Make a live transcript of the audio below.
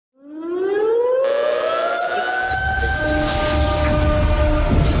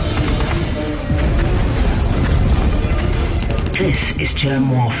This is Germ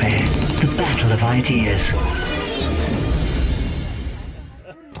Warfare, the battle of ideas.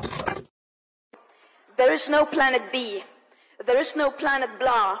 There is no planet B. There is no planet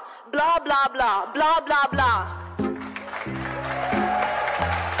blah. Blah, blah, blah. Blah, blah, blah.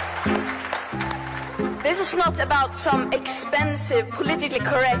 This is not about some expensive, politically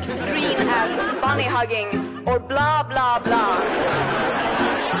correct, green-ass bunny hugging or blah, blah, blah.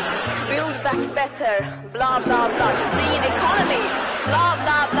 Build back better, blah, blah, blah. Green economy, blah,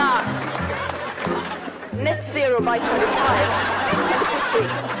 blah, blah. Net zero by 25,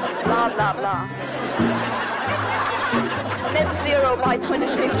 2050, blah, blah, blah. Net zero by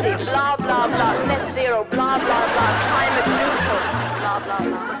 2050, blah, blah, blah. Net zero, blah, blah, blah. Climate neutral, blah, blah,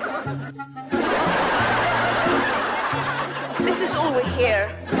 blah. This is all we hear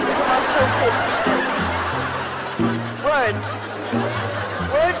from our so-called leaders. Words.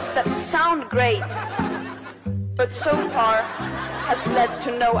 Words that sound great, but so far has led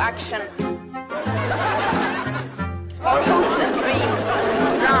to no action. Our hopes and dreams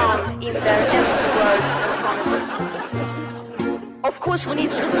drown in their empty words and promises. Of course we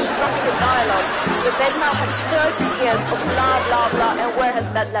need constructive dialogue, but they've now had 30 years of blah, blah, blah, and where has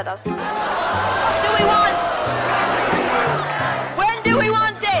that led us? What do we want? When do we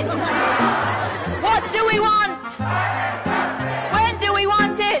want it? What do we want? When do we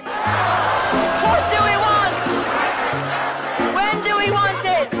want it? What do we want? When do we want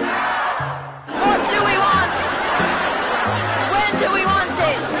it? What do we want? When do we want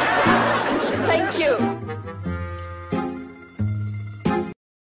it? Thank you.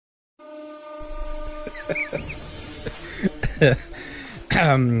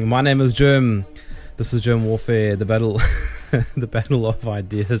 My name is Germ. This is Germ Warfare, the battle, the battle of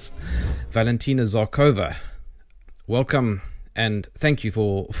ideas. Valentina Zarkova, welcome and thank you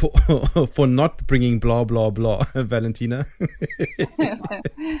for not bringing blah blah blah, Valentina.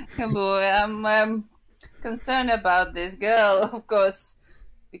 Hello, I'm concerned about this girl, of course,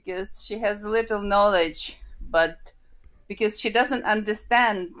 because she has little knowledge, but because she doesn't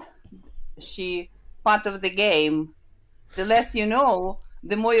understand, she part of the game. The less you know,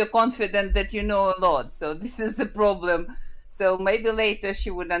 the more you're confident that you know a lot. So this is the problem. So maybe later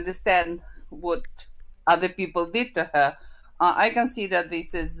she would understand what other people did to her. I consider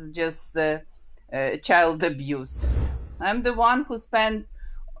this is just child abuse. I'm the one who spent,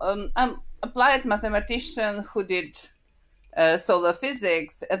 I'm applied mathematician who did solar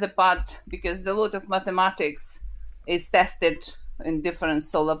physics at the part, because a lot of mathematics is tested in different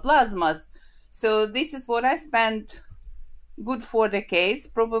solar plasmas. So this is what I spent good 4 decades,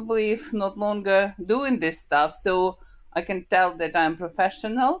 probably if not longer, doing this stuff. So I can tell that I'm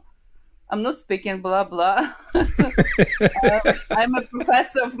professional. I'm not speaking blah blah. I'm a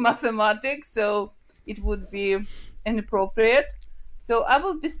professor of mathematics, so it would be inappropriate. So I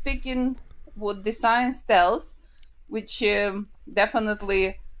will be speaking what the science tells, which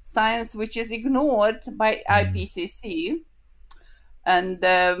definitely science which is ignored by IPCC. And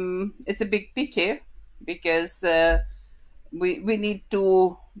it's a big pity, because we need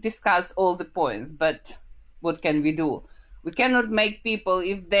to discuss all the points, but what can we do? We cannot make people,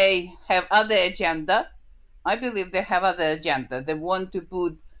 if they have other agenda, I believe they have other agenda. They want to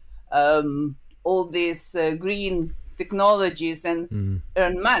put all these green technologies and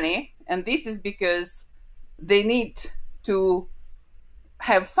earn money. And this is because they need to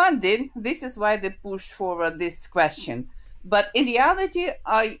have funding. This is why they push forward this question. But in reality,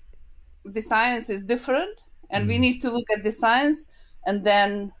 the science is different. And we need to look at the science and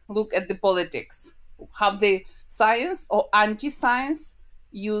then look at the politics. How the science or anti-science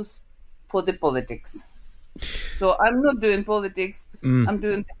used for the politics. So I'm not doing politics. I'm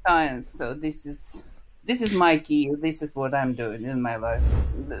doing the science. So this is my key. This is what I'm doing in my life.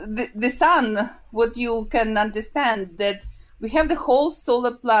 The sun, what you can understand, that we have the whole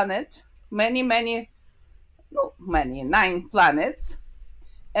solar planet, 9 planets.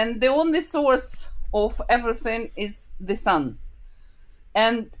 And the only source of everything is the sun.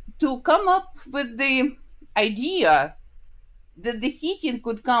 And to come up with the idea that the heating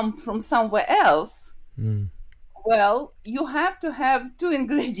could come from somewhere else, well, you have to have 2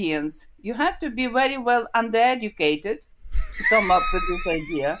 ingredients. You have to be very well undereducated to come up with this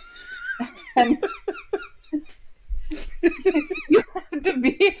idea. And you have to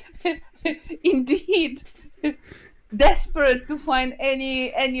be indeed desperate to find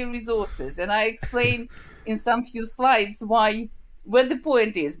any resources. And I explain in some few slides where the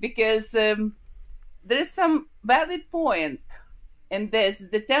point is, because there is some valid point, and there's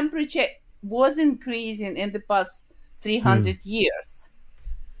the temperature was increasing in the past 300 years.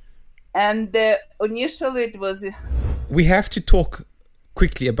 And initially it was we have to talk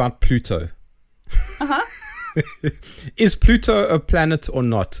quickly about Pluto. Uh-huh. Is Pluto a planet or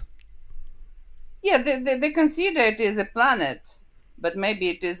not? Yeah, they consider it is a planet, but maybe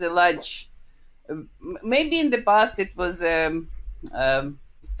it is a large. Maybe in the past it was a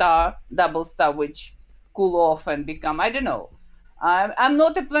star, double star, which cool off and become. I don't know. I'm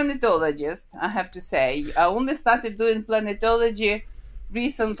not a planetologist, I have to say. I only started doing planetology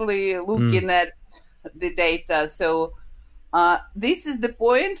recently, looking at the data. So this is the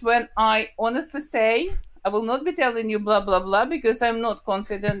point when I honestly say I will not be telling you blah, blah, blah, because I'm not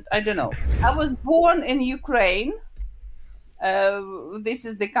confident. I don't know. I was born in Ukraine. This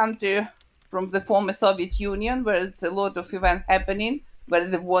is the country from the former Soviet Union, where there's a lot of events happening, where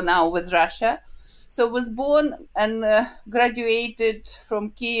the war now with Russia. So I was born and graduated from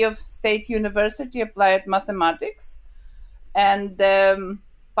Kiev State University, applied mathematics. And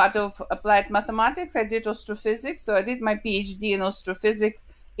part of applied mathematics, I did astrophysics. So I did my PhD in astrophysics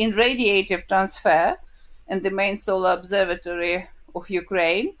in radiative transfer in the main solar observatory of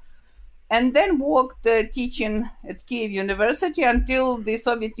Ukraine. And then worked teaching at Kiev University until the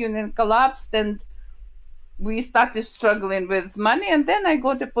Soviet Union collapsed and we started struggling with money. And then I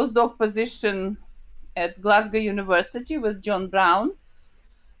got a postdoc position at Glasgow University with John Brown.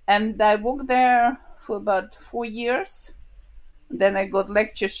 And I worked there for about 4 years. Then I got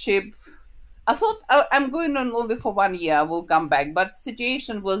lectureship. I thought I'm going on only for 1 year, I will come back. But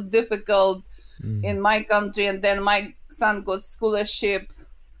situation was difficult in my country. And then my son got scholarship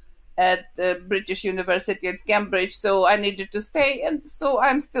at British University at Cambridge. So I needed to stay. And so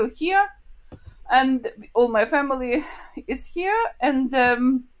I'm still here. And all my family is here. And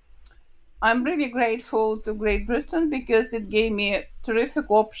I'm really grateful to Great Britain because it gave me terrific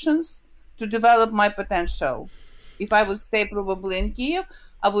options to develop my potential. If I would stay probably in Kiev,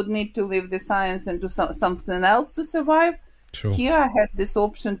 I would need to leave the science and do something else to survive. Sure. Here I had this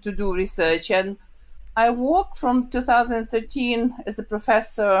option to do research. And I worked from 2013 as a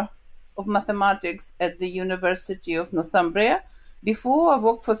professor of mathematics at the University of Northumbria. Before, I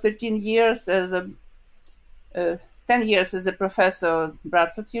worked for 13 years as 10 years as a professor at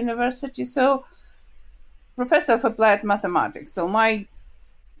Bradford University. So, professor of applied mathematics. So, my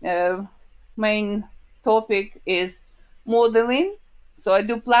main topic is modeling. So, I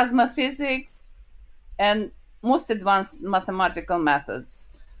do plasma physics and most advanced mathematical methods.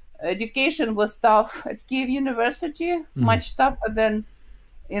 Education was tough at Kiev University, much tougher than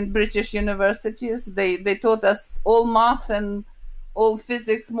in British universities. They taught us all math and all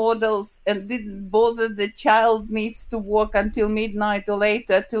physics models and didn't bother the child needs to work until midnight or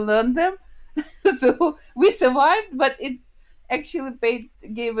later to learn them. So we survived, but it actually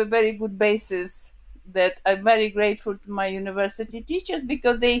gave a very good basis that I'm very grateful to my university teachers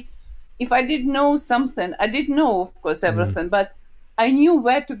because if I didn't know something, I didn't know, of course, everything, but I knew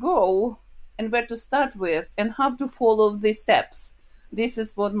where to go and where to start with and how to follow the steps. This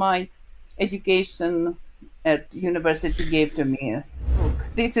is what my education at university gave to me.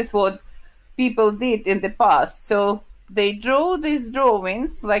 This is what people did in the past. So they draw these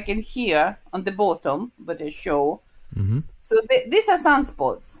drawings, like in here on the bottom, but I show. So these are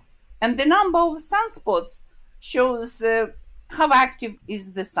sunspots. And the number of sunspots shows how active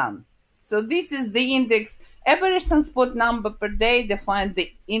is the sun. So this is the index. Average sunspot number per day defines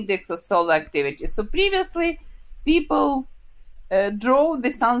the index of solar activity. So previously, people draw the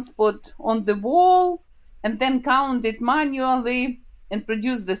sunspot on the wall and then count it manually and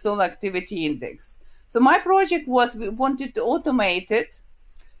produce the solar activity index. So my project was we wanted to automate it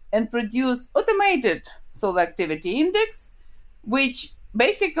and produce automated solar activity index, which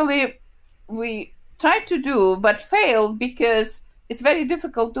basically we tried to do but failed because it's very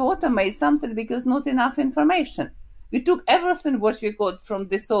difficult to automate something because not enough information. We took everything what we got from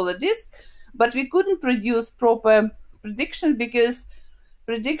the solar disk, but we couldn't produce proper prediction because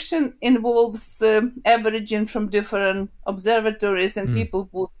prediction involves averaging from different observatories and people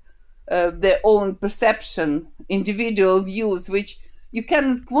put their own perception, individual views, which you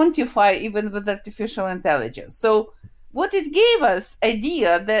cannot quantify even with artificial intelligence. So what it gave us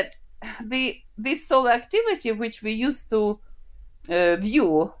idea that this solar activity, which we used to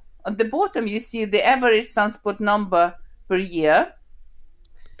view, at the bottom you see the average sunspot number per year.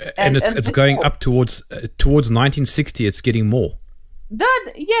 And it's going up towards 1960. It's getting more.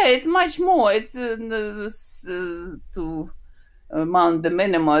 It's much more. It's to mount the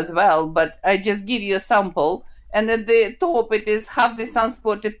minimum as well. But I just give you a sample. And at the top, it is half the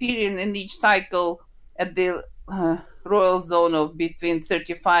sunspot appearing in each cycle at the royal zone of between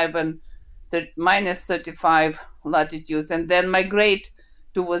 35 and minus 35 latitudes, and then migrate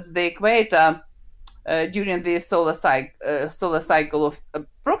towards the equator during the solar cycle of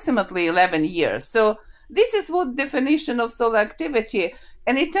approximately 11 years. So this is what definition of solar activity.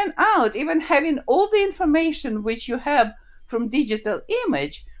 And it turned out, even having all the information which you have from digital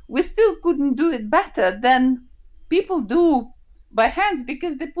image, we still couldn't do it better than people do by hands,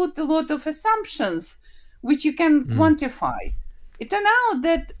 because they put a lot of assumptions which you can quantify. It turned out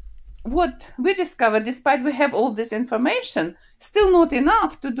that what we discovered, despite we have all this information, still not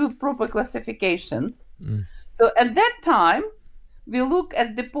enough to do proper classification. So at that time, we look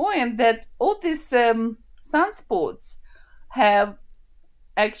at the point that all these sunspots have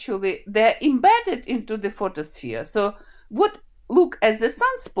actually, they're embedded into the photosphere. So what look as the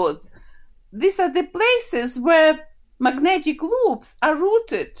sunspots, these are the places where magnetic loops are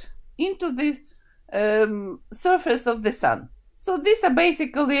rooted into the surface of the sun. So these are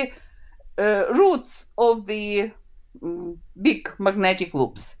basically roots of the big magnetic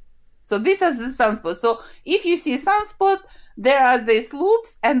loops. So this is the sunspot. So if you see sunspot, there are these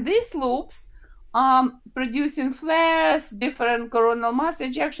loops, and these loops are producing flares, different coronal mass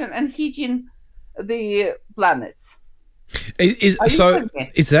ejection, and hitting the planets. Is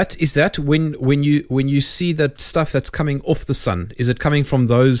that when you see that stuff that's coming off the sun? Is it coming from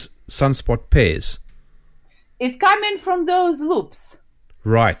those sunspot pairs? It's coming from those loops.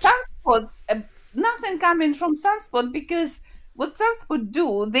 Right. Sunspots, nothing coming from sunspot, because what sunspot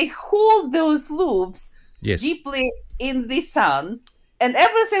do, they hold those loops deeply in the sun, and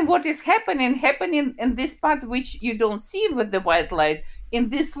everything what is happening in this part which you don't see with the white light, in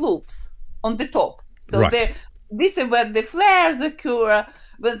these loops on the top. So this is where the flares occur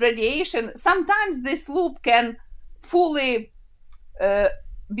with radiation. Sometimes this loop can fully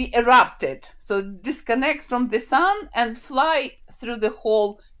be erupted, so disconnect from the sun and fly through the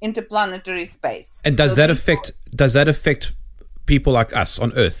whole interplanetary space. And does that affect people like us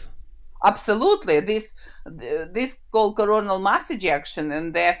on Earth? Absolutely. This called coronal mass ejection,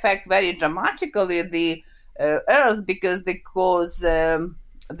 and they affect very dramatically the Earth, because they cause the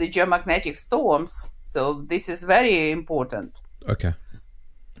geomagnetic storms. So this is very important. Okay.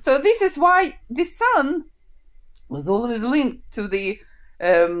 So this is why the sun was always linked to the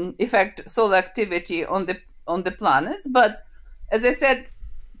effect solar activity on the planets. But as I said,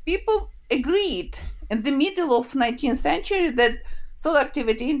 people agreed in the middle of 19th century that solar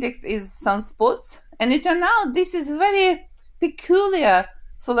activity index is sunspots, and it turned out this is very peculiar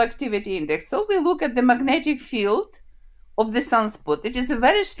solar activity index. So we look at the magnetic field of the sunspot. It is a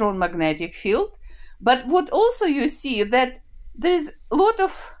very strong magnetic field, but what also you see that there is a lot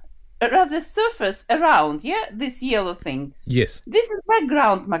of rather surface around, this yellow thing. Yes. This is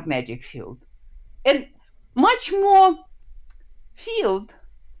background magnetic field, and much more field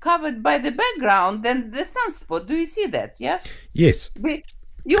covered by the background than the sunspot. Do you see that? Yeah. Yes.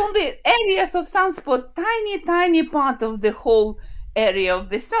 You on the areas of sunspot, tiny part of the whole area of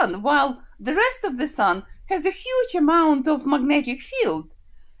the sun, while the rest of the sun has a huge amount of magnetic field.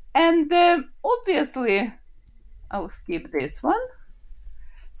 And obviously, I'll skip this one.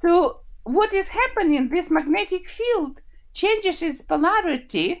 So what is happening? This magnetic field changes its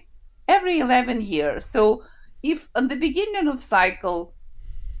polarity every 11 years. So if on the beginning of cycle,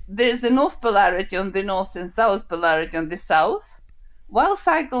 there's a north polarity on the north and south polarity on the south, while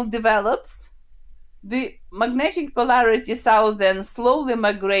cycle develops, the magnetic polarity south then slowly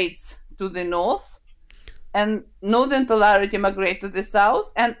migrates to the north, and northern polarity migrates to the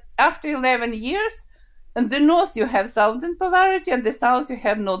south. And after 11 years, in the north you have southern polarity, and the south you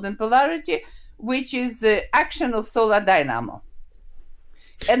have northern polarity, which is the action of solar dynamo.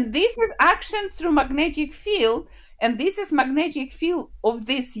 And this is action through magnetic field, and this is magnetic field of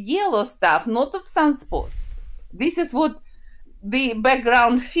this yellow stuff, not of sunspots. This is what the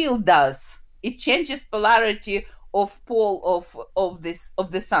background field does. It changes polarity of pole of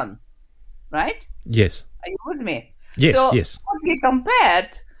the sun, right? Yes. Are you with me? Yes. So yes. What we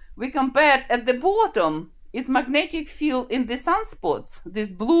compared at the bottom is magnetic field in the sunspots.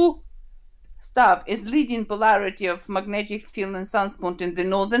 This blue stuff is leading polarity of magnetic field and sunspot in the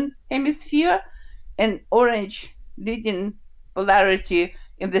northern hemisphere, and orange leading polarity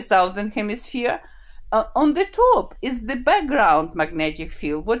in the southern hemisphere. On the top is the background magnetic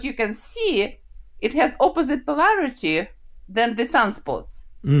field. What you can see, it has opposite polarity than the sunspots.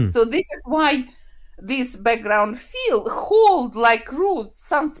 So this is why this background field hold like roots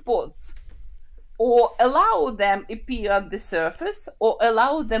sunspots, or allow them appear at the surface, or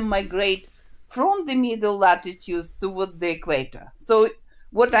allow them migrate from the middle latitudes toward the equator. So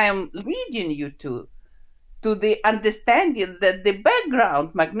what I am leading you to the understanding that the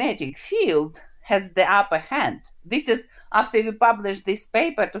background magnetic field has the upper hand. This is after we published this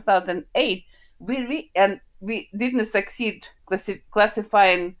paper, 2008, we didn't succeed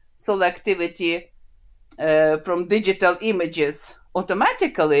classifying solar activity from digital images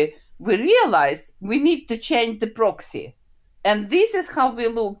automatically, we realized we need to change the proxy. And this is how we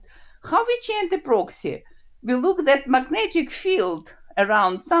looked. How we change the proxy? We looked at magnetic field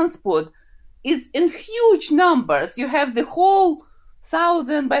around sunspot is in huge numbers. You have the whole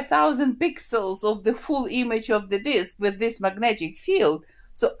 1,000 by 1,000 pixels of the full image of the disk with this magnetic field.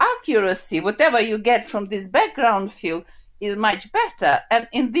 So accuracy, whatever you get from this background field, is much better. And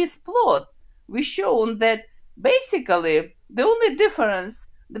in this plot, we shown that basically the only difference,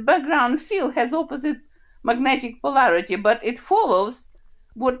 the background field has opposite magnetic polarity, but it follows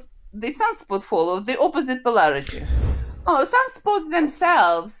what the sunspot follows, the opposite polarity. Oh, sunspots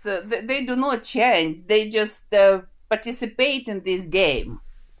themselves, they do not change. They just participate in this game.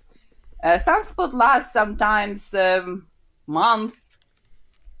 Sunspot lasts sometimes months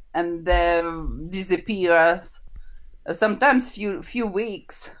and disappears. Sometimes few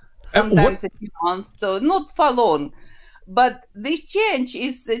weeks, sometimes a few months. So not for long. But this change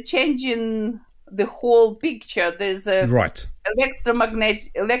is changing the whole picture. There's a Right.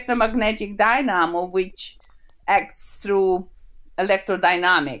 electromagnetic dynamo which acts through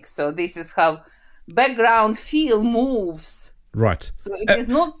electrodynamics. So this is how background field moves. Right. So it is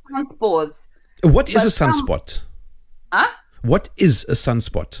not sunspots. What is but a sunspot? What is a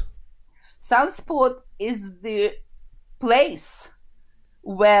sunspot? Sunspot is the place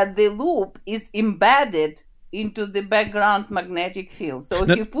where the loop is embedded into the background magnetic field. So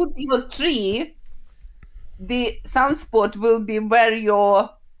if you put your tree, the sunspot will be where your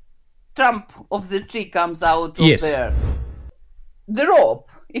trunk of the tree comes out of there. The rope.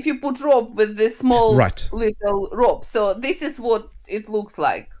 If you put rope with this small little rope. So this is what it looks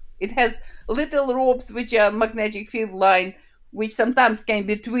like. It has little ropes which are magnetic field line, which sometimes can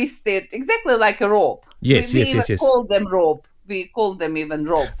be twisted exactly like a rope. Yes, we yes. call them rope. We call them even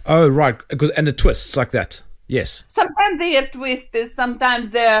rope. Oh, right. And it twists like that. Yes. Sometimes they are twisted.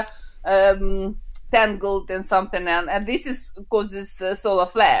 Sometimes they're tangled and something. And this is causes solar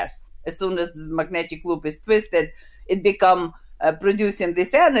flares. As soon as the magnetic loop is twisted, it becomes producing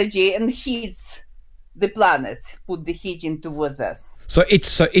this energy and heats the planets, put the heat in towards us. So it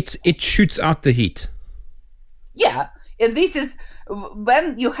shoots out the heat. Yeah, and this is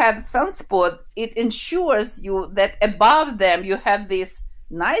when you have sunspot, it ensures you that above them you have these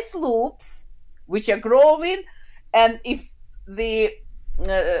nice loops which are growing, and if they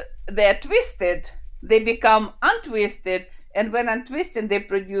are twisted, they become untwisted, and when untwisted, they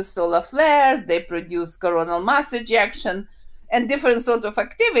produce solar flares, they produce coronal mass ejection, and different sort of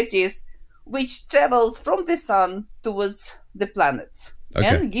activities which travels from the sun towards the planets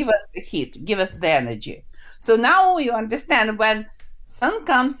and give us heat, give us the energy. So now you understand when sun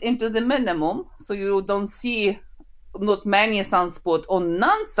comes into the minimum, so you don't see not many sunspot or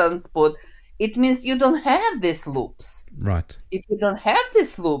non-sunspot, it means you don't have these loops. Right. If you don't have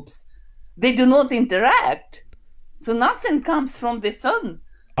these loops, they do not interact. So nothing comes from the sun.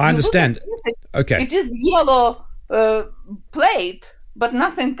 I understand. Okay. It is yellow plate, but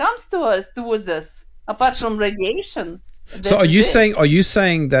nothing comes towards us apart from radiation. So are you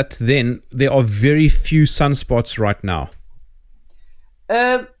saying that then there are very few sunspots right now?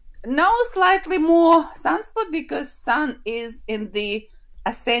 Now slightly more sunspot because sun is in the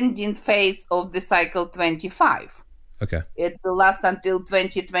ascending phase of the cycle 25. Okay. It will last until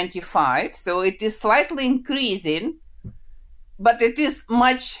 2025, so it is slightly increasing, but it is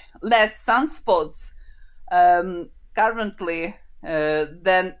much less sunspots currently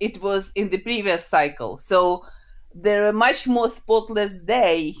than it was in the previous cycle. So there are much more spotless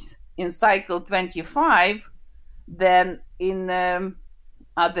days in cycle 25 than in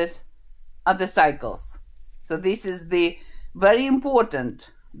other cycles. So this is the very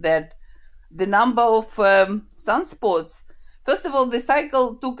important that the number of sunspots. First of all, the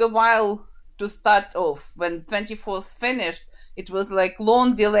cycle took a while to start off. When 24th finished, it was like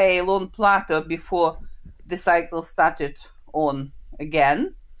long delay, long plateau before the cycle started on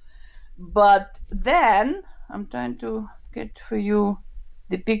again. But then I'm trying to get for you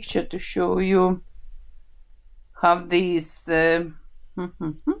the picture to show you how these here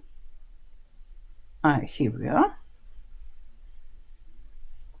we are.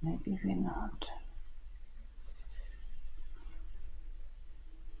 Maybe we're not.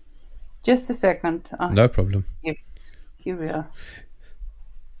 Just a second. No problem. Here we are.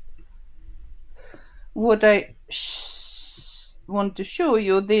 What I want to show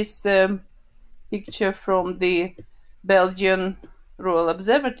you, this picture from the Belgian Royal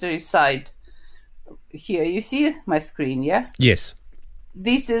Observatory side. Here, you see my screen, yeah? Yes.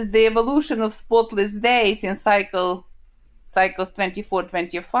 this is the evolution of spotless days in cycle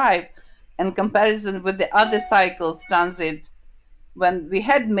 24-25, in comparison with the other cycles transit when we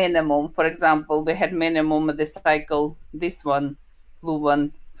had minimum. For example, we had minimum of the cycle, this one, blue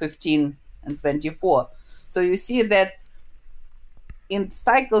one, 15 and 24. So you see that in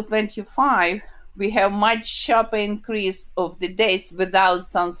cycle 25, we have much sharper increase of the days without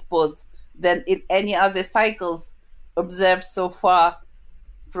sunspots than in any other cycles observed so far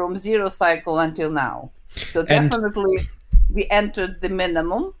from zero cycle until now. So definitely we entered the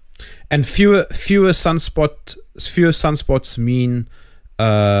minimum. And fewer sunspots mean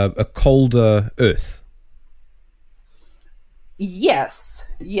a colder Earth. Yes.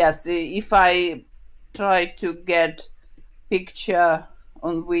 If I try to get picture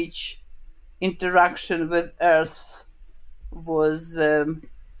on which interaction with Earth was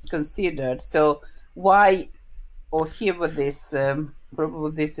considered. So why, or here with this,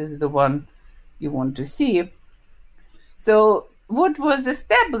 probably this is the one you want to see. So what was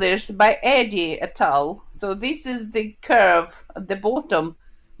established by Eddy et al. So this is the curve at the bottom,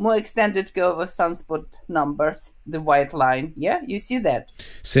 more extended curve of sunspot numbers, the white line. Yeah, you see that?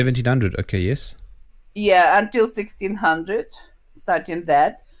 1700. Okay, yes. Yeah, until 1600, starting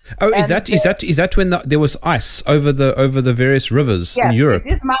that. Oh, is that when there was ice over the various rivers in Europe?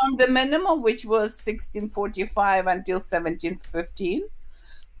 It is Mount the Minimum, which was 1645 until 1715,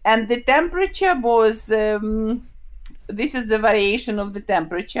 and the temperature was. This is the variation of the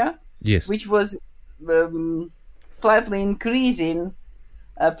temperature, yes, which was slightly increasing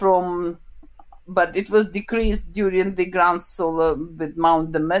but it was decreased during the ground solar with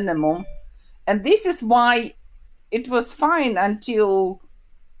Mount the Minimum, and this is why it was fine until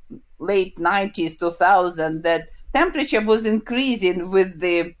late 90s, 2000, that temperature was increasing with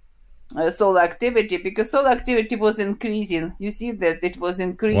the solar activity, because solar activity was increasing. You see that it was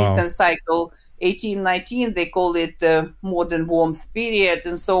increased in cycle 1819, they call it modern warmth period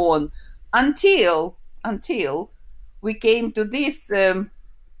and so on, until we came to this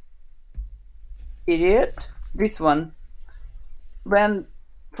period, this one, when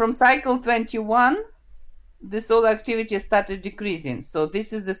from cycle 21 the solar activity started decreasing. So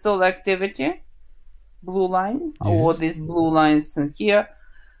this is the solar activity, blue line, or these blue lines in here.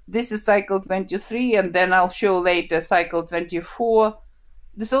 This is cycle 23, and then I'll show later cycle 24.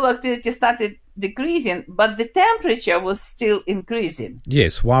 The solar activity started decreasing, but the temperature was still increasing.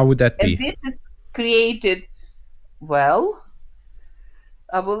 Yes, why would that be? And this is created, well,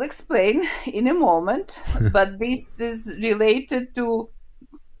 I will explain in a moment, but this is related to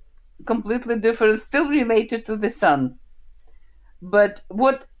completely different, still related to the sun. But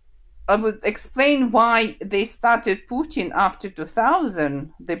what I would explain why they started putting after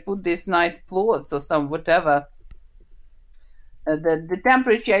 2000, they put these nice plots or some whatever, that the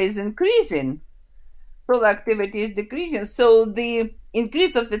temperature is increasing, solar activity is decreasing, so the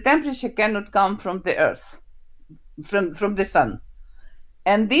increase of the temperature cannot come from the Earth, from the sun.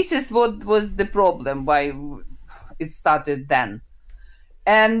 And this is what was the problem, why it started then.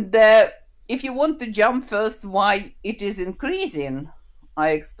 And if you want to jump first why it is increasing,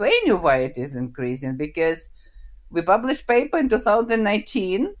 I explain you why it is increasing, because we published paper in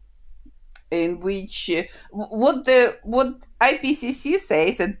 2019 in which what IPCC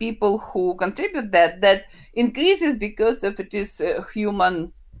says, and people who contribute that increases because of it is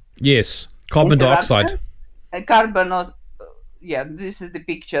human. Yes, carbon dioxide. This is the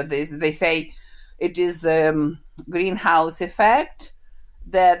picture. They say it is greenhouse effect,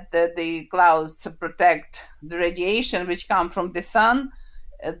 that the clouds protect the radiation which come from the sun.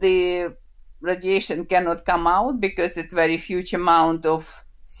 The radiation cannot come out because it's very huge amount of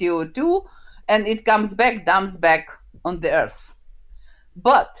CO2, and it comes back, dumps back on the Earth.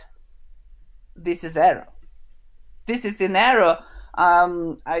 But this is error. This is an error.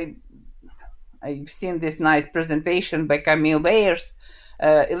 I've seen this nice presentation by Camille Bayers,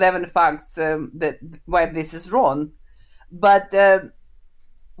 11 facts that why this is wrong. But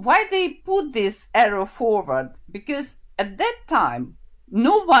why they put this error forward? Because at that time,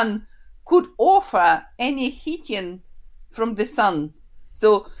 no one could offer any heating from the sun.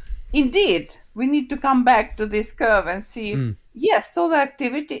 So indeed, we need to come back to this curve and see, yes, solar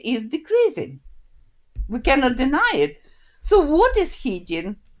activity is decreasing. We cannot deny it. So what is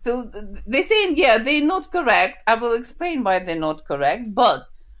heating? So they're saying, they're not correct. I will explain why they're not correct, but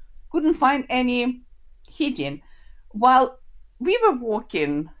couldn't find any heating. While we were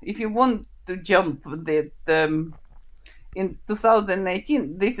working, if you want to jump this, in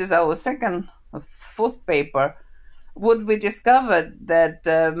 2019, this is our fourth paper, what we discovered that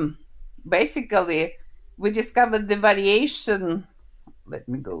basically we discovered the variation let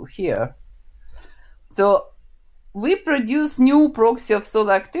me go here. So we produce new proxy of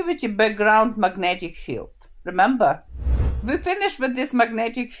solar activity background magnetic field. Remember? We finished with this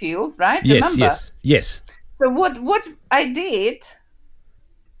magnetic field, right? Yes, Remember? yes. So what I did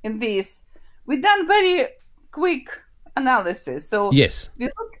in this, we done very quick analysis. So Yes. we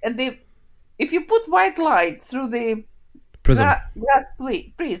look at if you put white light through the Prism. glass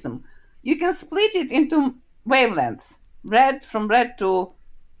prism, you can split it into wavelengths, from red to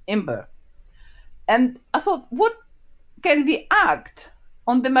amber. And I thought, what can we act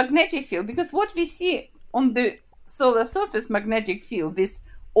on the magnetic field? Because what we see on the solar surface magnetic field, this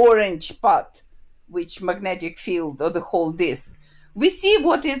orange part, which magnetic field or the whole disk, we see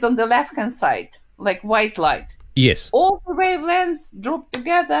what is on the left-hand side, like white light. Yes. All the wavelengths drop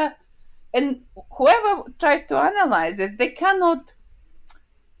together, and whoever tries to analyze it, they cannot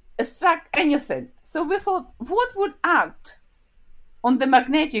extract anything. So we thought, what would act on the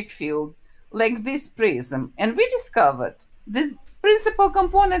magnetic field like this prism? And we discovered this principal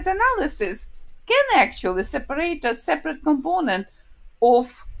component analysis can actually separate a separate component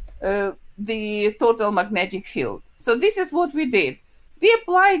of the total magnetic field. So this is what we did. We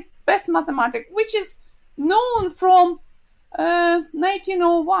applied best mathematics, which is known from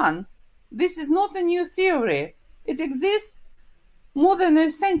 1901. This is not a new theory. It exists more than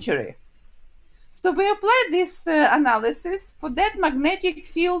a century. So we applied this analysis for that magnetic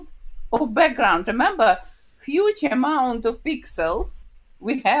field of background. Remember, huge amount of pixels.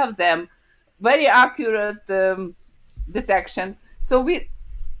 We have them, very accurate detection. So we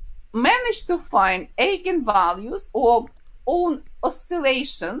managed to find eigenvalues or own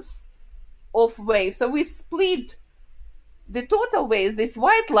oscillations of waves. So we split the total wave, this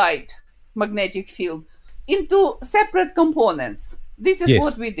white light magnetic field, into separate components. This is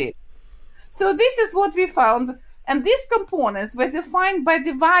what we did. So this is what we found. And these components were defined by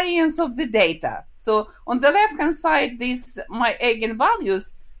the variance of the data. So on the left-hand side, these my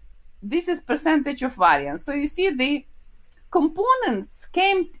eigenvalues, this is percentage of variance. So you see the components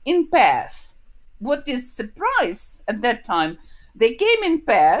came in pairs. What is surprise at that time, they came in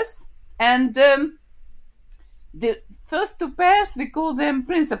pairs, and the first two pairs, we call them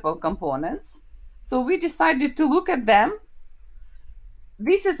principal components. So we decided to look at them.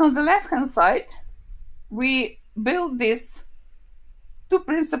 This is on the left-hand side. We build these two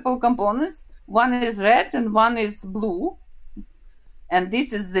principal components. One is red and one is blue. And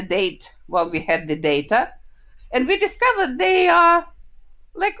this is the date, we had the data. And we discovered they are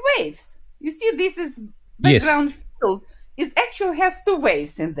like waves. You see, this is background field. It actually has two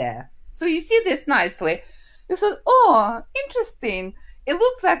waves in there. So you see this nicely. You thought, oh, interesting. It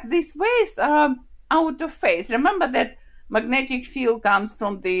looks like these waves are out of phase. Remember that magnetic field comes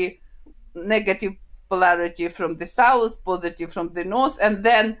from the negative polarity from the south, positive from the north, and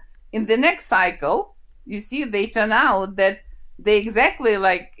then in the next cycle, you see they turn out that they exactly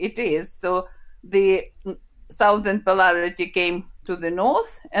like it is. So the southern polarity came to the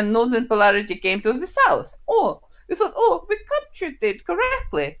north and northern polarity came to the south. Oh, we thought, oh, we captured it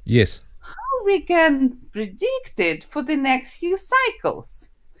correctly. Yes. How we can predict it for the next few cycles?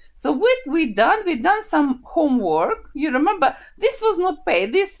 So what we done some homework. You remember, this was not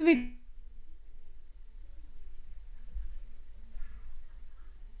paid. This we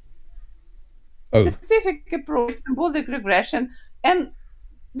specific approach, symbolic regression, and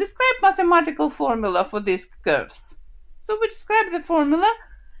describe mathematical formula for these curves. So we describe the formula,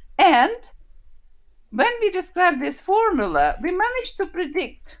 and when we describe this formula, we managed to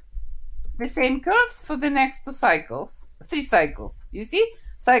predict the same curves for the next three cycles. You see,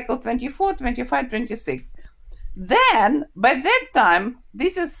 cycle 24, 25, 26. Then, by that time,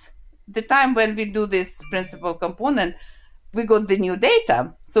 this is the time when we do this principal component, we got the new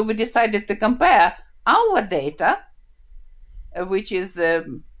data. So we decided to compare our data, which is a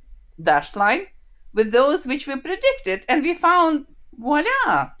dashed line, with those which we predicted. And we found,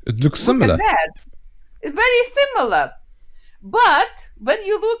 voila. It looks similar. Look at that. It's very similar. But when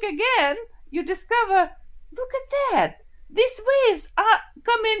you look again, you discover, look at that. These waves are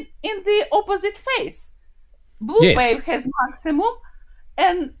coming in the opposite phase. Blue wave has maximum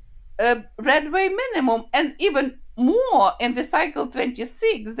and red wave minimum, and even more in the cycle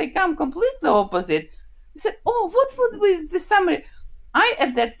 26, they come completely opposite. We said, oh, what would be the summary? I,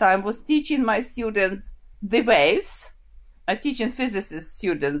 at that time, was teaching my students the waves. I teach in physicist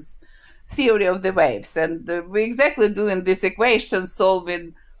students theory of the waves, and we exactly doing this equation,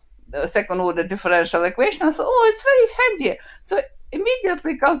 solving second order differential equation. I thought, oh, it's very handy. So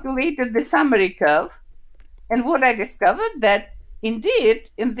immediately calculated the summary curve, and what I discovered that indeed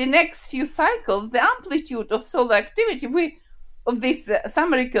in the next few cycles the amplitude of solar activity, we of this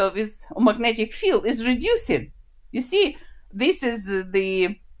summary curve is magnetic field is reducing. You see, this is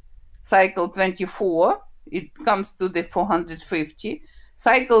the cycle 24. It comes to the 450.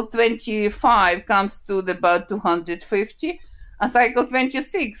 Cycle 25 comes to the about 250. And cycle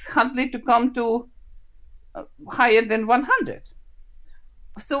 26 hardly to come to higher than 100.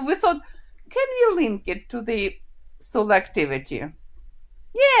 So we thought, can we link it to the solar activity?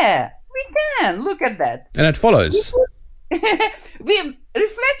 Yeah, we can. Look at that. And it follows. We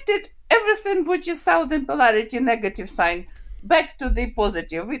reflected everything which is southern polarity negative sign back to the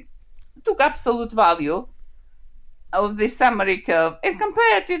positive. We took absolute value of the summary curve and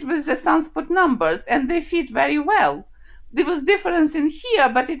compared it with the sunspot numbers, and they fit very well. There was difference in here,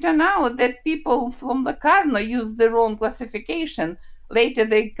 but it turned out that people from Locarno used the wrong classification. Later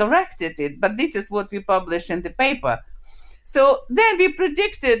they corrected it, but this is what we published in the paper. So then we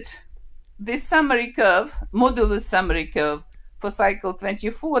predicted this summary curve, modulus summary curve, for cycle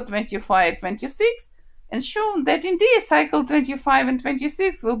 24, 25, 26, and shown that indeed cycle 25 and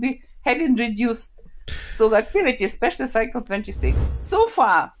 26 will be having reduced solar activity, especially cycle 26. So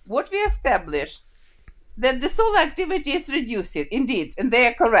far, what we established, that the solar activity is reducing, indeed, and they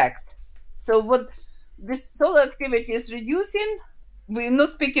are correct. So what this solar activity is reducing, we're not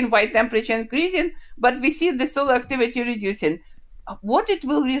speaking why temperature increasing, but we see the solar activity reducing. What it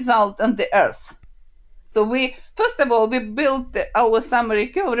will result on the Earth? So we, first of all, we built our summary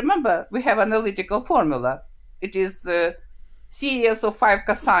curve. Remember, we have analytical formula. It is a series of 5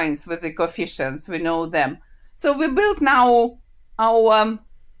 cosines with the coefficients. We know them. So we built now our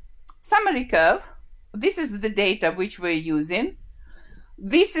summary curve. This is the data which we're using.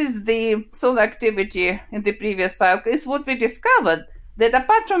 This is the solar activity in the previous cycle. Is what we discovered, that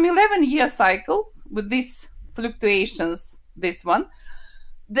apart from 11-year cycles with these fluctuations, this one,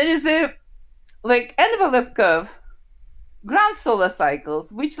 there is a envelope curve, ground solar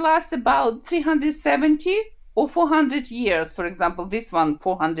cycles, which last about 370 or 400 years. For example, this one,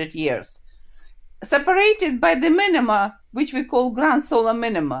 400 years, separated by the minima, which we call ground solar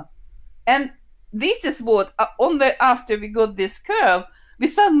minima. And this is what, only after we got this curve, we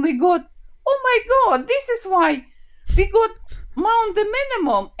suddenly got, oh my God, this is why we got Mount the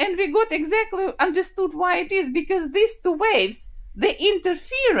minimum, and we got exactly understood why it is, because these two waves, the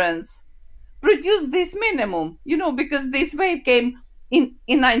interference produced this minimum, because this wave came in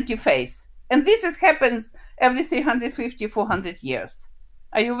 90 phase. And this happens every 350, 400 years.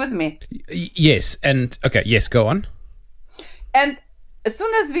 Are you with me? Yes. And okay, yes, go on. And as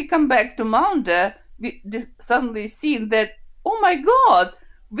soon as we come back to Maunder, we suddenly see that, oh my God,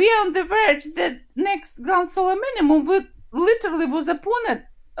 we are on the verge that next ground solar minimum literally was upon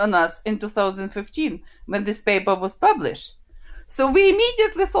us in 2015 when this paper was published. So we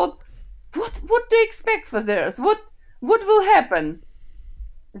immediately thought, what do you expect for this? What will happen?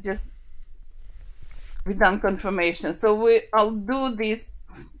 We done confirmation. So I'll do this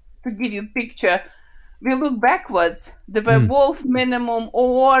to give you a picture. We look backwards. There were Wolf minimum,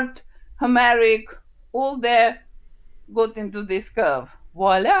 Oort, Homeric, all there got into this curve.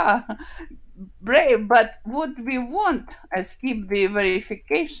 Voila! Brave, but what we want, I skip the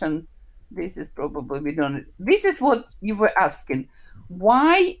verification. This is probably we don't. This is what you were asking.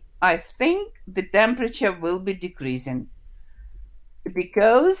 Why I think the temperature will be decreasing?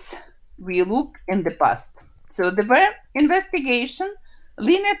 Because we look in the past. So there were investigation.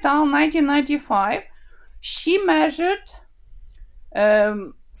 Lin et al. 1995. She measured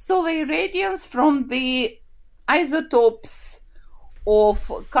solar irradiance from the isotopes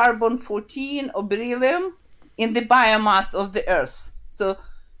of carbon-14 or beryllium in the biomass of the Earth. So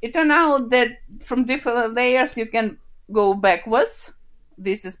it turned out that from different layers you can go backwards.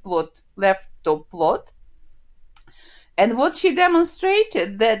 This is left top plot. And what she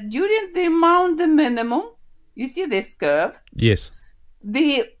demonstrated, that during the Mount the minimum, you see this curve? Yes.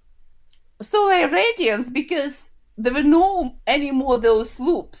 The solar irradiance, because there were no anymore those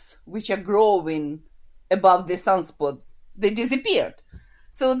loops which are growing above the sunspot, they disappeared.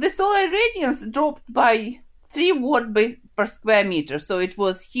 So the solar irradiance dropped by 3 watt per square meter. So it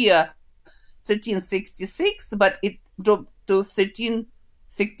was here 1366, but it dropped to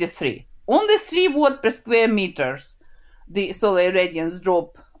 1363. Only 3 watt per square meters the solar irradiance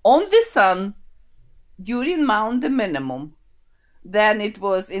drop on the sun during Mount the minimum. Then it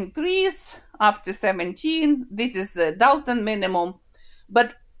was increased after 17. This is a Dalton minimum.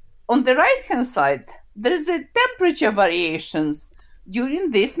 But on the right-hand side, there's a temperature variations during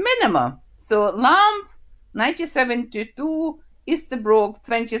this minimum. So LAMP 1972, Easterbrook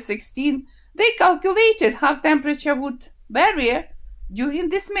 2016, they calculated how temperature would vary during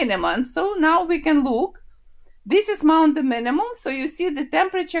this minimum. So now we can look This is Mount the minimum. So you see the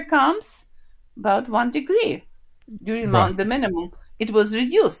temperature comes about 1 degree during Mount the minimum. It was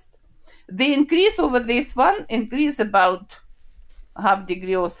reduced. The increase over this one increased about half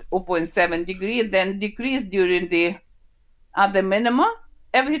degree or 0.7 degree, then decreased during the other minima.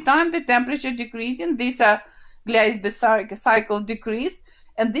 Every time the temperature decreasing, these are Gleis-Basarek cycle decrease,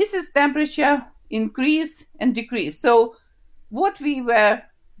 and this is temperature increase and decrease. So what we were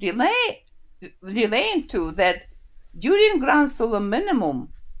relaying to that during ground solar minimum,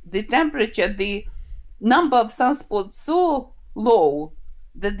 the temperature, the number of sunspots so low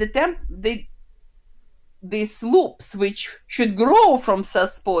that these loops which should grow from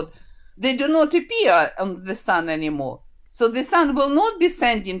sunspot, they do not appear on the sun anymore. So the sun will not be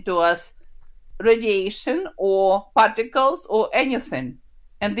sending to us radiation or particles or anything.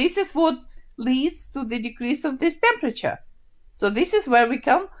 And this is what leads to the decrease of this temperature. So this is where we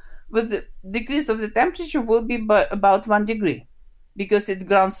come with the decrease of the temperature will be about 1 degree because it's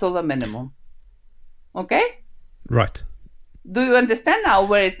ground solar minimum. Okay? Right. Do you understand now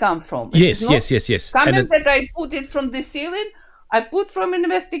where it comes from? Yes. Comment that I put it from the ceiling, I put from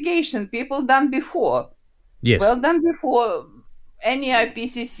investigation, people done before. Yes. Well done before any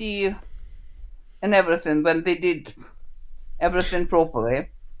IPCC and everything when they did everything properly.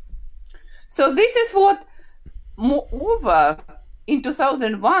 So this is what, moreover, in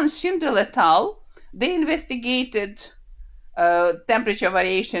 2001, Schindler et al., they investigated temperature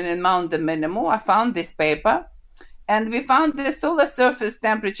variation in Mount the minimum. I found this paper. And we found the solar surface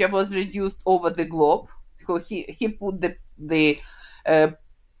temperature was reduced over the globe. So he put the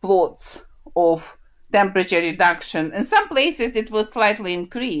plots of temperature reduction. In some places it was slightly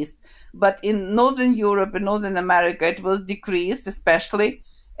increased, but in Northern Europe and Northern America it was decreased especially.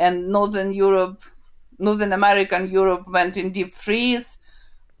 And Northern America and Europe went in deep freeze.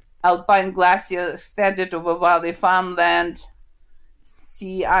 Alpine glacier steadied over valley farmland.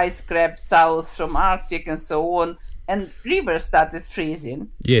 Sea ice crept south from Arctic and so on. And rivers started freezing.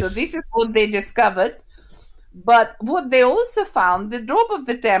 Yes. So this is what they discovered. But what they also found, the drop of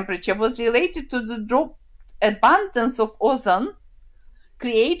the temperature was related to the drop abundance of ozone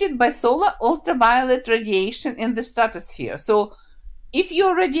created by solar ultraviolet radiation in the stratosphere. So if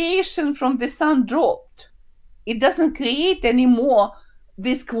your radiation from the sun dropped, it doesn't create anymore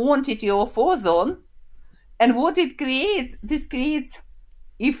this quantity of ozone. And what it creates, this creates,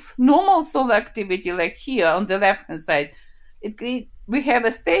 if normal solar activity, like here on the left-hand side, we have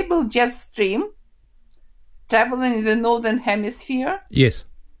a stable jet stream traveling in the northern hemisphere. Yes.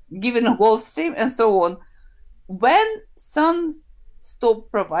 Given a Gulf Stream and so on. When sun stops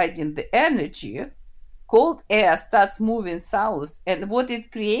providing the energy, cold air starts moving south, and what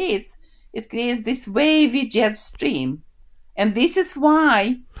it creates this wavy jet stream. And this is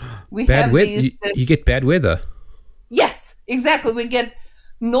why we bad have weather. You get bad weather. Yes, exactly. We get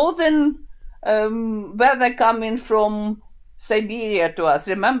northern weather coming from Siberia to us.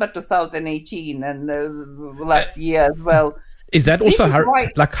 Remember 2018 and last year as well. Is that also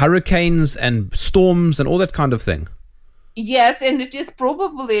like hurricanes and storms and all that kind of thing? Yes, and it is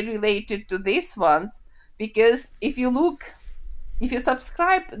probably related to these ones because if you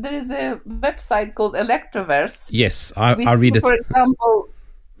subscribe, there is a website called Electroverse. Yes, I read it. For example,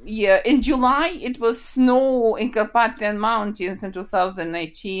 in July, it was snow in Carpathian Mountains in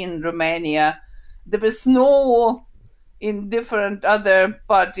 2018, Romania. There was snow in different other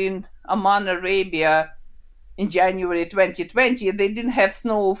parts in Amman, Arabia in January 2020. They didn't have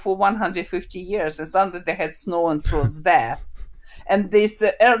snow for 150 years, and suddenly they had snow and frost there. And this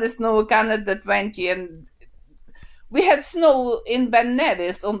early snow in Canada 20, and we had snow in Ben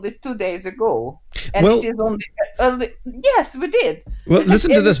Nevis only 2 days ago. And it is only early. Yes, we did. Well,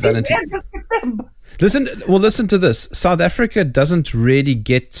 listen to this, Valentin. End of September. Listen to this. South Africa doesn't really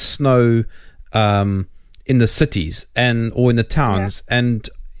get snow in the cities or in the towns. Yeah. And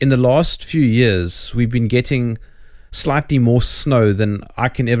in the last few years, we've been getting slightly more snow than I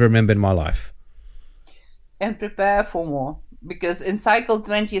can ever remember in my life. And prepare for more. Because in cycle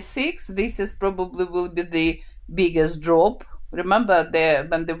 26, this is probably will be the biggest drop. Remember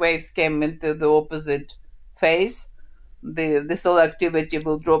when the waves came into the opposite phase, the solar activity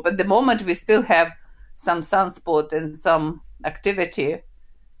will drop. At the moment, we still have some sunspot and some activity,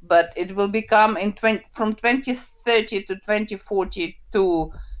 but it will become from 2030 to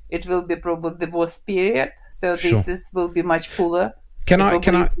 2042. It will be probably the worst period. So this will be much cooler. Can I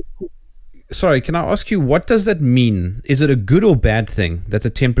ask you, what does that mean? Is it a good or bad thing that the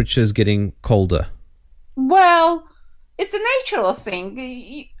temperature is getting colder? Well, it's a natural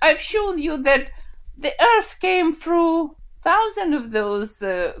thing. I've shown you that the Earth came through 1,000 of those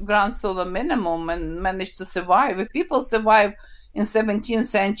ground solar minimum and managed to survive. If people survive in 17th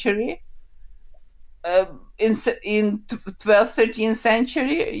century, in 12th, 13th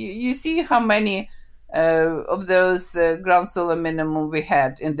century, you see how many of those ground solar minimum we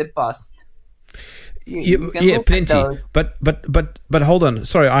had in the past. You can look at plenty. those. But hold on.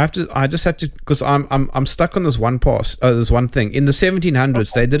 Sorry, I just have to, because I'm stuck on this one this one thing. In the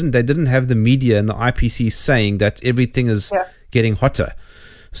 1700s, they didn't have the media and the IPC saying that everything is getting hotter.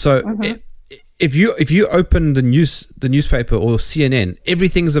 So if you open the newspaper or CNN,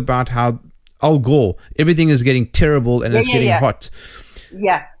 everything's about how Al Gore, everything is getting terrible and it's getting hot.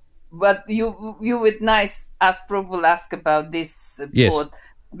 Yeah, but you would will ask about this quote,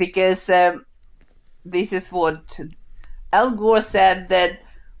 because this is what Al Gore said, that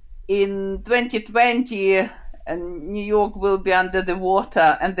in 2020 New York will be under the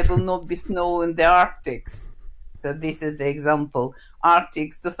water and there will not be snow in the Arctics. So this is the example.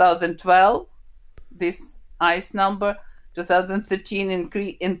 Arctics 2012, this ice number, 2013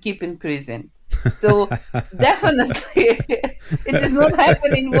 and keep increasing. So definitely it is not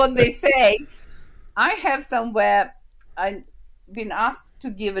happening what they say. I have somewhere, I've been asked to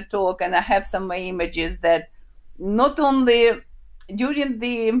give a talk, and I have some images that not only during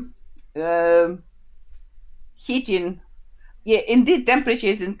the heating, indeed temperature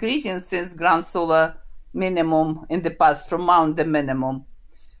is increasing since ground solar minimum in the past from the minimum.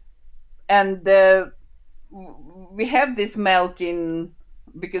 And we have this melting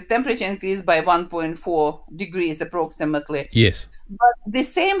because temperature increased by 1.4 degrees approximately. Yes. But the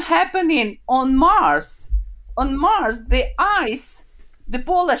same happening on Mars. On Mars, the ice, the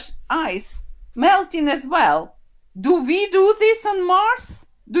polar ice, melting as well. Do we do this on Mars?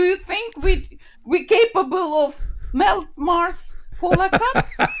 Do you think we're capable of melt Mars polar cap?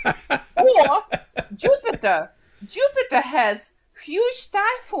 Or Jupiter. Jupiter has huge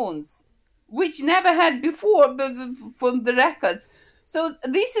typhoons, which never had before from the records. So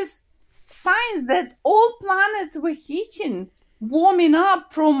this is signs that all planets were heating, warming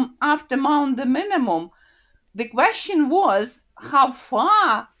up from after the minimum. The question was how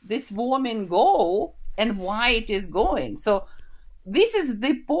far this warming go and why it is going. So this is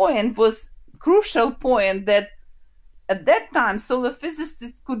the point, was crucial point, that at that time solar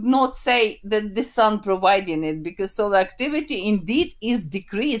physicists could not say that the sun providing it, because solar activity indeed is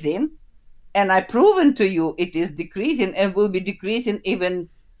decreasing. And I've proven to you it is decreasing and will be decreasing even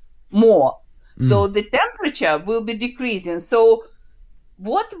more. So the temperature will be decreasing. So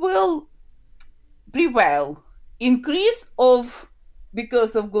what will prevail? Increase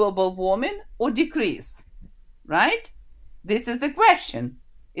because of global warming, or decrease? Right? This is the question,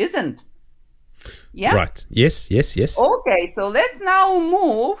 isn't? Yeah? Right. Yes. Okay, so let's now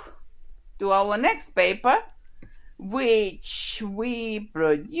move to our next paper, which we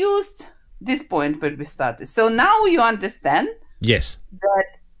produced this point where we started. So now you understand that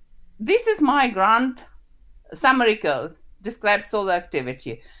this is my grant summary code, describes solar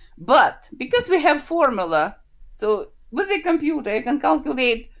activity. But because we have formula, so with the computer you can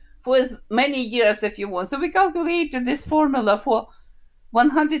calculate for as many years if you want. So we calculated this formula for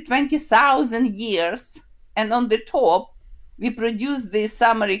 120,000 years, and on the top we produced this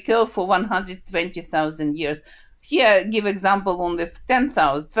summary curve for 120,000 years. Here, give example on the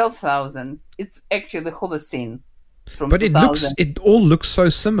 10,000, 12,000. It's actually the Holocene. But it all looks so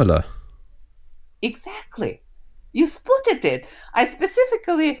similar. Exactly. You spotted it. I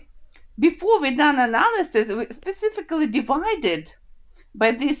specifically, before we done analysis, we specifically divided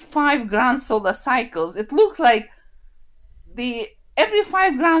by these 5 ground solar cycles. It looks like every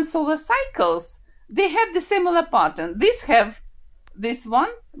 5 ground solar cycles, they have the similar pattern. This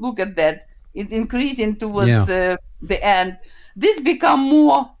one, look at that. It increasing towards the end. This become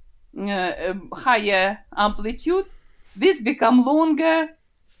more higher amplitude. This become longer.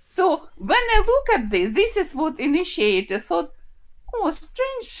 So when I look at this is what initiated. Thought, oh,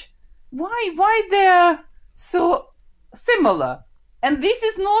 strange. Why they're so similar? And this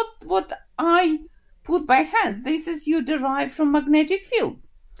is not what I put by hand. This is you derive from magnetic field.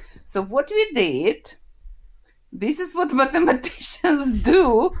 So what we did, this is what mathematicians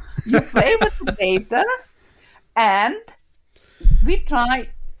do. You play with the data, and we try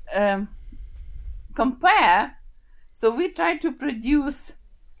compare. So we try to produce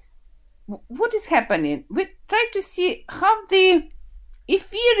what is happening. We try to see how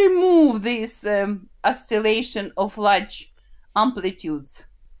if we remove this oscillation of large amplitudes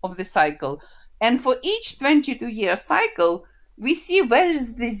of the cycle, and for each 22-year cycle, we see where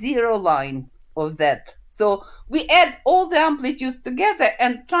is the zero line of that. So we add all the amplitudes together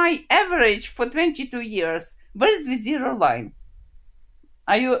and try average for 22 years where is the zero line?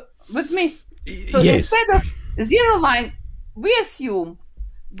 Are you with me? So Yes. instead of zero line, we assume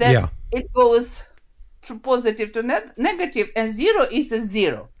that Yeah. it goes from positive to negative, and zero is a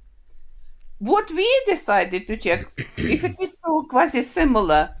zero. What we decided to check, if it is so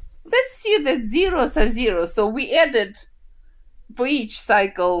quasi-similar, let's see that zeros are zeros. So we added for each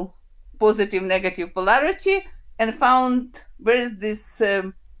cycle positive, negative polarity and found where this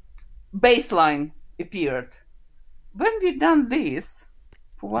baseline appeared. When we done this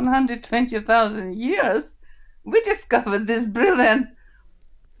for 120,000 years, we discovered this brilliant,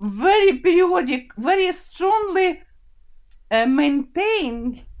 very periodic, very strongly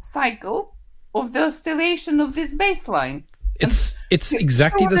maintained cycle of the oscillation of this baseline. It's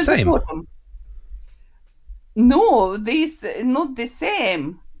exactly the same. No, this not the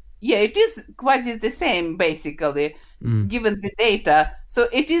same. Yeah, it is quasi the same, basically, given the data. So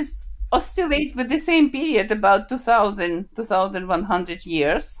it is oscillate with the same period, about 2100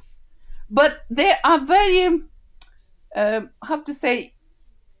 years. But they are very, how to say,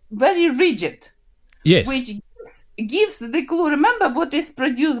 very rigid. Yes. Which gives the clue. Remember what is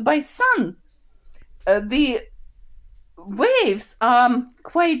produced by sun. The waves are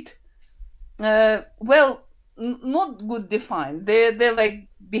quite, not good defined. They like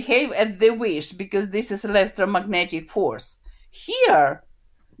behave at their wish because this is electromagnetic force. Here,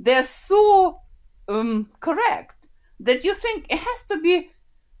 they're so correct that you think it has to be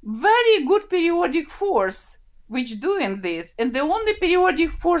very good periodic force which doing this. And the only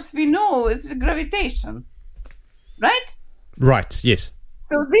periodic force we know is gravitation. Right? Right, yes.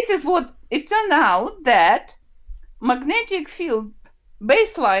 So this is what it turned out, that magnetic field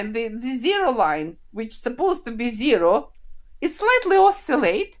baseline, the zero line, which is supposed to be zero, is slightly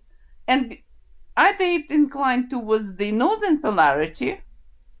oscillate, and either it inclined towards the northern polarity,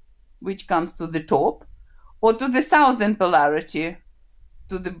 which comes to the top, or to the southern polarity,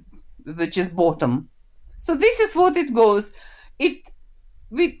 which is bottom. So this is what it goes.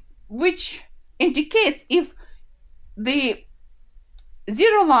 Which indicates if the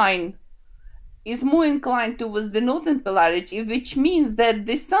zero line is more inclined towards the northern polarity, which means that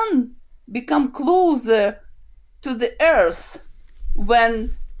the sun becomes closer to the earth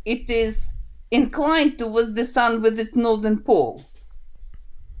when it is inclined towards the sun with its northern pole.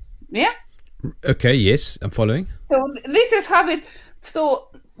 Yeah? Okay, yes, I'm following. So this is how it... So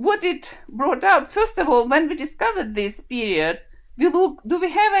what it brought up, first of all, when we discovered this period, we look, do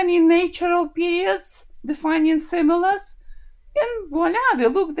we have any natural periods defining similars? And voila, we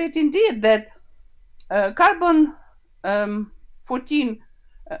looked at indeed that carbon 14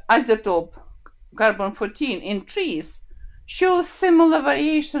 isotope, carbon 14 in trees shows similar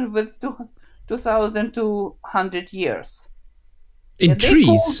variation with 2,200 years. In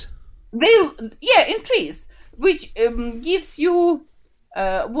trees? In trees, which gives you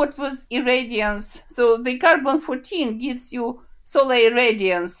what was irradiance. So the carbon 14 gives you solar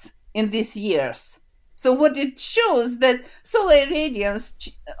irradiance in these years. So what it shows that solar irradiance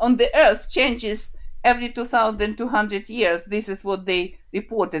on the Earth changes every 2,200 years. This is what they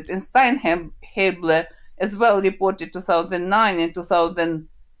reported. And Steinhebler as well reported 2009 and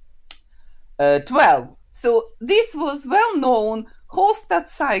 2012. So this was well-known Hallstatt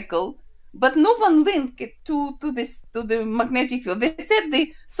cycle, but no one linked it to the magnetic field. They said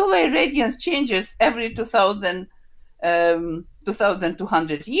the solar irradiance changes every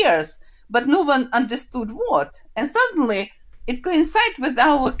 2,200 years, but no one understood what. And suddenly it coincides with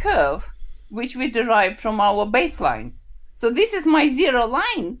our curve, which we derived from our baseline. So this is my zero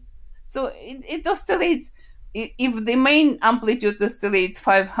line. So it oscillates. If the main amplitude oscillates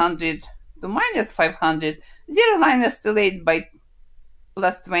 500 to minus 500, zero line oscillates by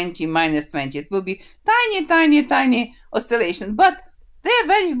plus 20, minus 20. It will be tiny, tiny, tiny oscillation, but they're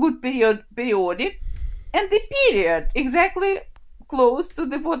very good periodic, and the period exactly close to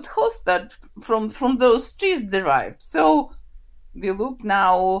the what Hallstatt from those trees derived. So we look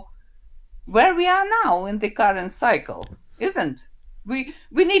now where we are now in the current cycle, isn't? We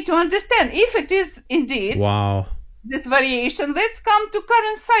need to understand if it is indeed this variation. Let's come to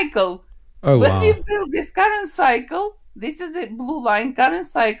current cycle. When we build this current cycle, this is the blue line, current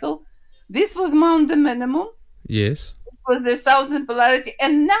cycle. This was Mount the minimum. Yes. It was the southern polarity.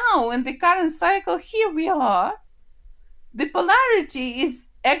 And now in the current cycle, here we are. The polarity is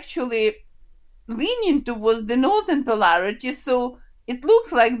actually leaning towards the northern polarity. So it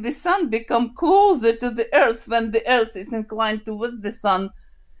looks like the sun becomes closer to the earth when the earth is inclined towards the sun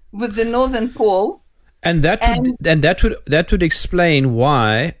with the northern pole. And that would explain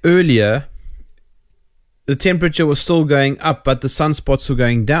why earlier the temperature was still going up, but the sunspots were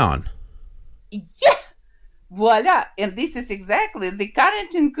going down. Yeah, voila. And this is exactly the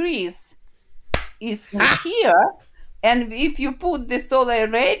current increase is in here. And if you put the solar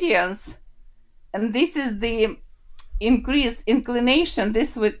radiance, and this is the inclination,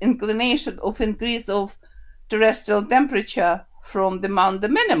 this with inclination of increase of terrestrial temperature from the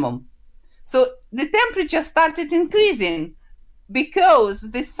minimum. So the temperature started increasing because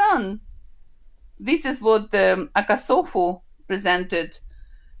the sun, this is what Akasofu presented,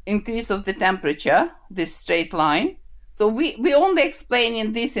 increase of the temperature, this straight line. So we only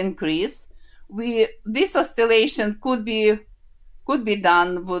explaining this increase. This oscillation could be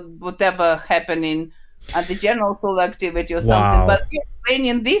done with whatever happening at the general solar activity or something, but we're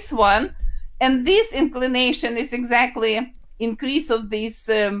explaining this one, and this inclination is exactly increase of this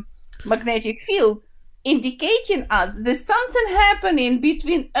magnetic field, indicating us there's something happening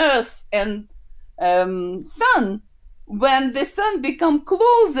between Earth and Sun when the Sun become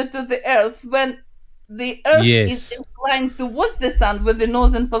closer to the Earth, when the Earth is inclined towards the Sun with the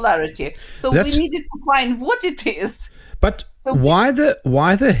northern polarity. So we needed to find what it is. But so why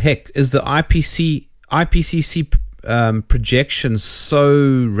the heck is the IPCC projection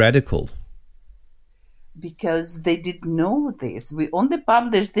so radical? Because they didn't know this. We only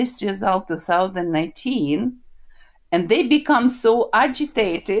published this result 2019, and they become so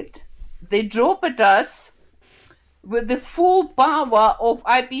agitated, they drop at us with the full power of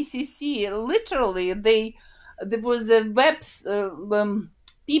IPCC. Literally, there was a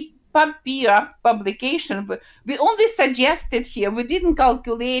peer publication. We only suggested here, we didn't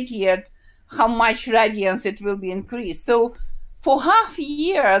calculate yet how much radiance it will be increased. So for half a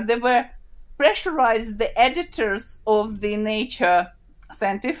year, they were pressurized the editors of the Nature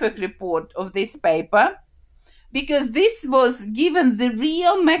scientific report of this paper, because this was given the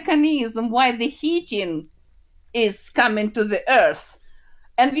real mechanism why the heating is coming to the Earth.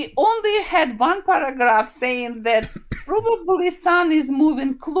 And we only had one paragraph saying that probably Sun is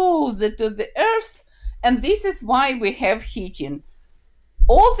moving closer to the Earth, and this is why we have heating.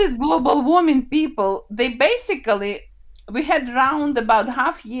 All these global warming people, they basically, we had round about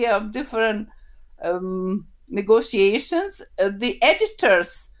half year of different negotiations. The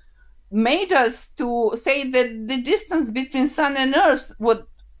editors made us to say that the distance between Sun and Earth, what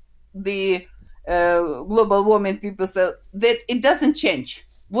the global warming people said, that it doesn't change.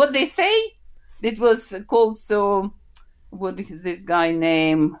 What they say, it was called, so what is this guy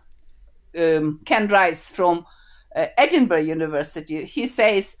name? Ken Rice from Edinburgh University. He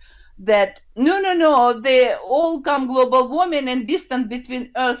says that no, they all come global warming, and distance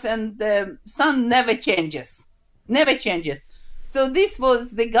between Earth and the Sun never changes. So this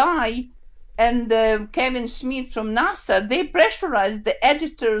was the guy, and Kevin Schmidt from NASA, they pressurized the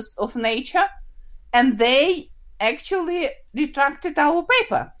editors of Nature, and they actually retracted our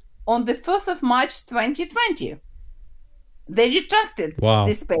paper on the 1st of March 2020. They retracted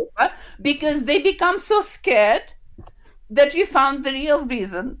this paper because they become so scared that we found the real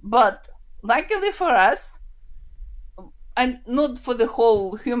reason. But luckily for us, and not for the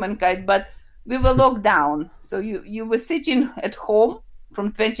whole humankind, but we were locked down. So you were sitting at home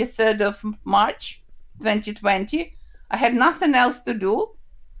from 23rd of March 2020. I had nothing else to do.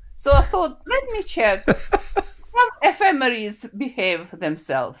 So I thought, let me check how ephemeris behave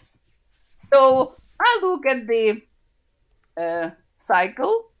themselves. So I look at the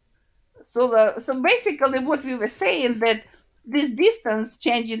cycle. So basically what we were saying, that this distance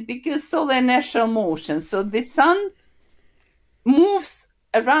changes because solar inertial motion. So the Sun moves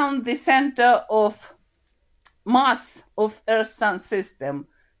around the center of mass of Earth-Sun system,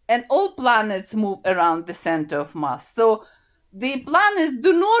 and all planets move around the center of mass. So the planets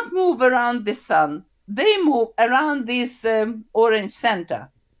do not move around the Sun. They move around this orange center.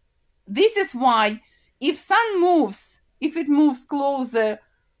 This is why if Sun moves, if it moves closer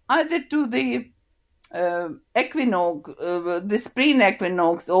either to the equinox, the spring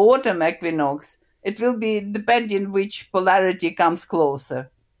equinox or autumn equinox, it will be depending which polarity comes closer.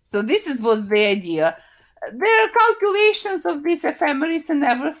 So this was the idea. There are calculations of these ephemeris and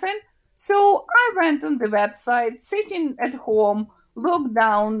everything. So I went on the website, sitting at home, looked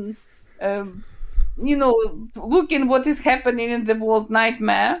down, looking what is happening in the world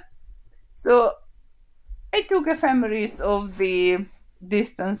nightmare. So I took ephemeris of the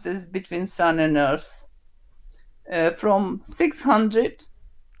distances between Sun and Earth from 600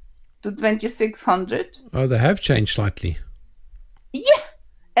 to 2600. Oh, they have changed slightly. Yeah,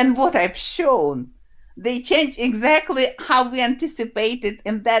 and what I've shown, they change exactly how we anticipated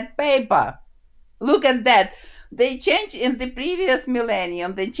in that paper. Look at that. They change in the previous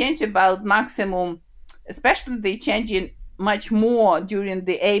millennium. They change about maximum, especially they change in much more during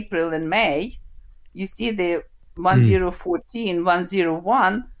the April and May. you see the 1014,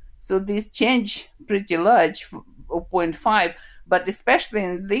 101. So this change pretty large, 0.5, but especially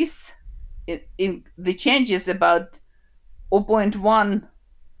in this, in the changes about 0.1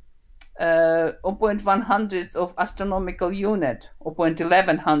 0.1 hundredths of astronomical unit,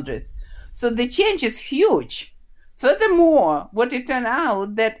 0.11 hundredths. So the change is huge. Furthermore, what it turned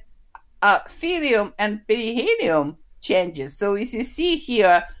out that helium and perihelium changes. So as you see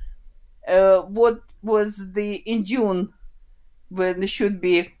here, what was in June when it should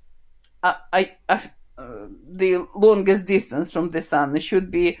be the longest distance from the sun. It should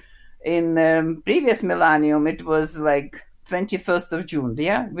be in previous millennium. It was like 21st of June.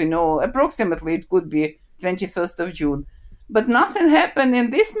 Yeah, we know approximately it could be 21st of June, but nothing happened in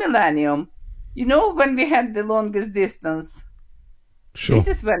this millennium. You know, when we had the longest distance, Sure. this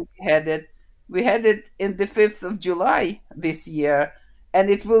is when we had it. We had it in the 5th of July this year, and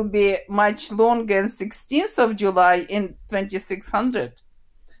it will be much longer in 16th of July in 2600.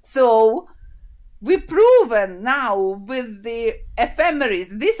 So we've proven now with the ephemeris,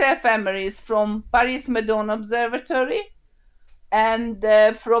 this ephemeris from Paris-Meudon Observatory and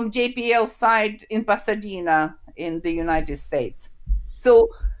from JPL site in Pasadena in the United States. So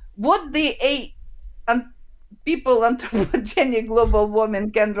what the people anthropogenic global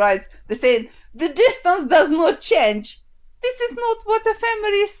warming can rise, they say the distance does not change. This is not what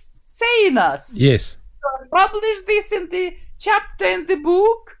ephemeris saying us. Yes. So I published this in the chapter in the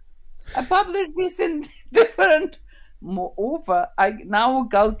book. I published this in different. Moreover, I now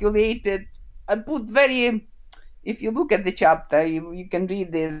calculated. I put very. If you look at the chapter, you can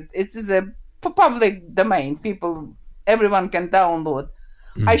read this. It is a public domain. Everyone can download.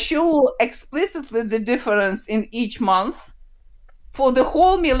 I show explicitly the difference in each month. For the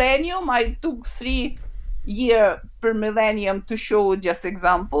whole millennium, I took 3 years per millennium to show just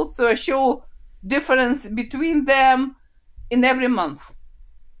examples. So I show difference between them in every month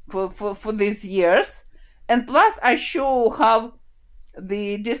for these years. And plus I show how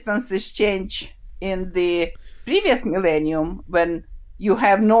the distances change in the previous millennium when you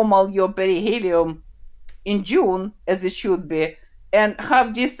have normal your perihelium in June, as it should be, and how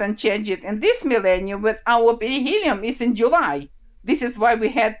distance changes in this millennium when our perihelium is in July. This is why we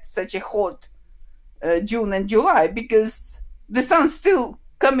had such a hot June and July, because the sun's still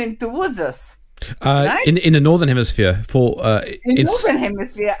coming towards us. Right? In the northern hemisphere in northern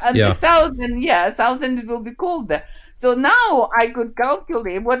hemisphere, and the southern it will be colder. So now I could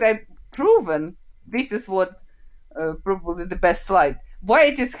calculate what I've proven. This is what probably the best slide. Why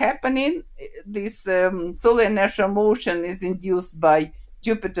it is happening? This solar inertial motion is induced by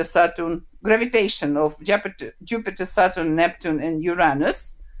Jupiter-Saturn gravitation of Jupiter, Saturn, Neptune, and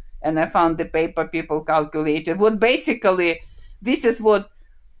Uranus. And I found the paper people calculated. What basically, this is what.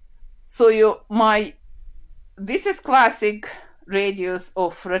 So this is classic radius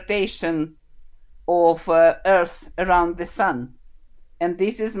of rotation of Earth around the Sun, and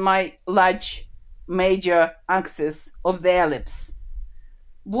this is my large major axis of the ellipse.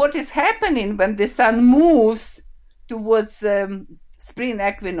 What is happening when the Sun moves towards spring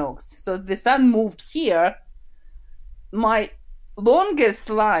equinox? So the Sun moved here. My longest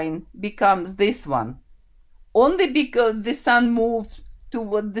line becomes this one, only because the Sun moves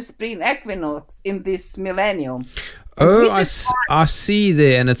toward the spring equinox in this millennium. Oh, I see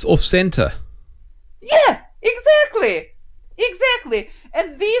there, and it's off center. Yeah, exactly.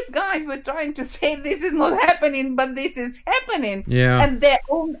 And these guys were trying to say this is not happening, but this is happening. Yeah. And their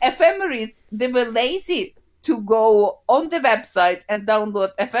own ephemeris, they were lazy to go on the website and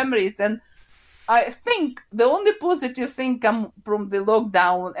download ephemeris. And I think the only positive thing come from the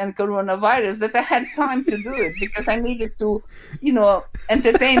lockdown and coronavirus that I had time to do it, because I needed to,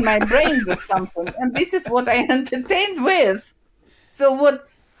 entertain my brain with something. And this is what I entertained with. So what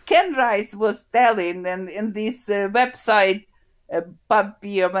Ken Rice was telling, and in this website,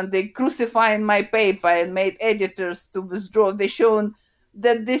 PubPeer, when they crucified my paper and made editors to withdraw, they shown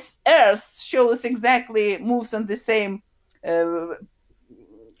that this Earth moves on the same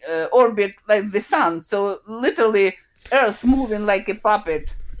orbit like the Sun. So literally Earth moving like a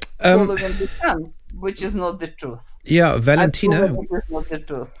puppet following the Sun, which is not the truth. Yeah, Valentina, It is not the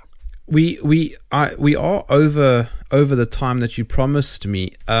truth. we are over the time that you promised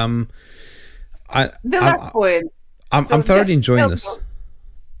me. The last point. I'm thoroughly enjoying this.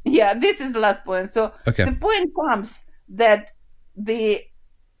 Yeah, this is the last point. So Okay. The point comes that the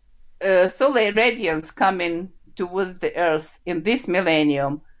solar radiance coming towards the Earth in this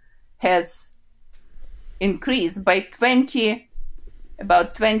millennium has increased by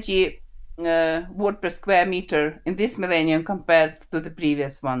about 20 watt per square meter in this millennium compared to the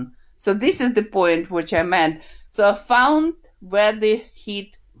previous one. So this is the point which I meant. So I found where the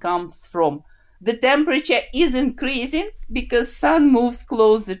heat comes from. The temperature is increasing because sun moves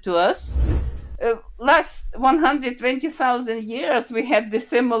closer to us. Last 120,000 years, we had the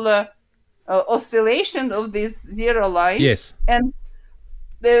similar oscillation of this zero line. Yes. And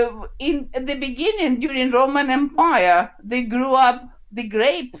in the beginning, during Roman Empire, they grew up the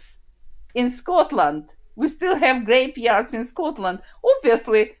grapes in Scotland. We still have grape yards in Scotland.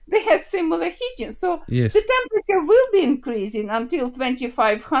 Obviously, they had similar heating. So Yes. the temperature will be increasing until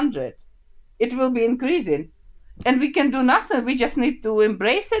 2500. It will be increasing. And we can do nothing. We just need to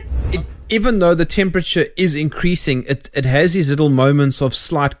embrace it. Even though the temperature is increasing, it has these little moments of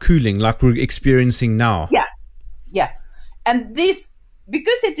slight cooling like we're experiencing now. Yeah. And this,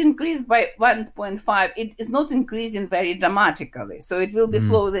 because it increased by 1.5, it is not increasing very dramatically. So it will be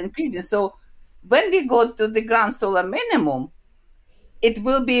slowly increasing. So when we go to the grand solar minimum, it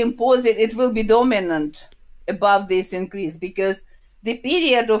will be imposing, it will be dominant above this increase, because the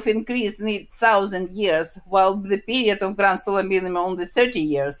period of increase needs 1,000 years, while the period of grand solar minimum only 30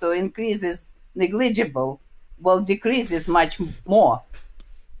 years. So increase is negligible, while decrease is much more.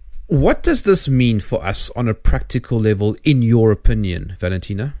 What does this mean for us on a practical level, in your opinion,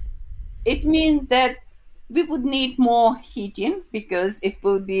 Valentina? It means that we would need more heating, because it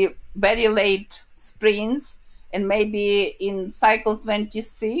will be very late springs, and maybe in cycle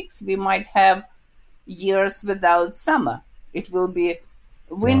 26 we might have years without summer. It will be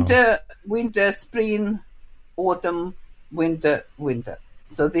winter, spring, autumn, winter.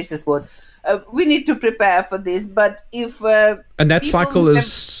 So this is what we need to prepare for this. But if and that cycle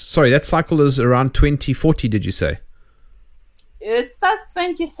is around 2040, did you say? It starts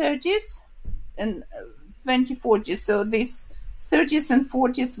 2030s and 2040s. So these 30s and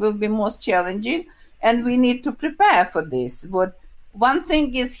 40s will be most challenging, and we need to prepare for this. But one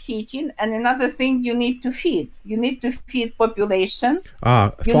thing is heating, and another thing you need to feed. You need to feed population.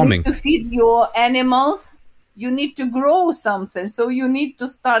 Farming. You need to feed your animals. You need to grow something. So you need to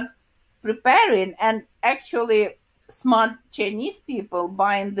start preparing. And actually, smart Chinese people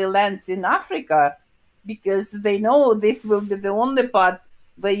buying the lands in Africa, because they know this will be the only part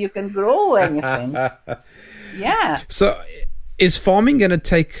where you can grow anything. Yeah. So, is farming going to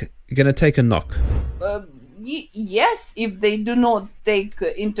take a knock? Yes, if they do not take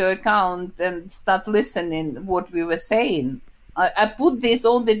into account and start listening what we were saying. I put this,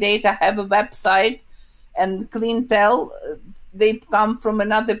 all the data, have a website, and CleanTel, they come from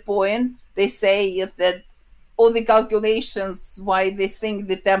another point. They say that all the calculations why they think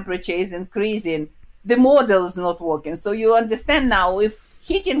the temperature is increasing, the model is not working. So you understand now, if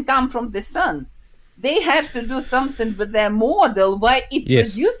heating comes from the sun, they have to do something with their model why it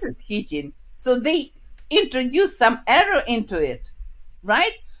produces heating. So they introduce some error into it,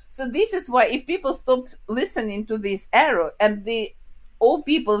 right? So this is why, if people stop listening to this error, and all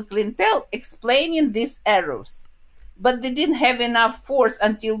people CleanTel explaining these errors, but they didn't have enough force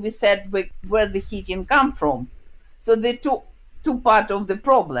until we said where the heating come from. So they two part of the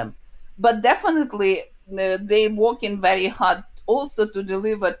problem. But definitely they're working very hard also to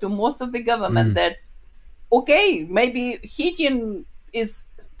deliver to most of the government that, okay, maybe heating is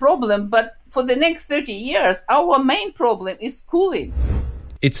problem, but for the next 30 years, our main problem is cooling.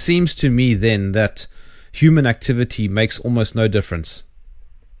 It seems to me then that human activity makes almost no difference.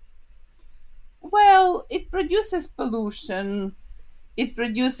 Well, it produces pollution. It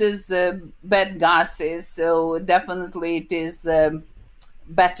produces bad gases. So definitely it is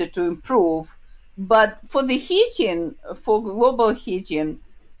better to improve. But for the heating, for global heating,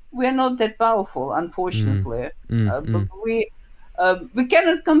 we're not that powerful, unfortunately. We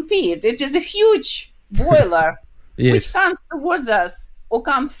cannot compete. It is a huge boiler which comes towards us or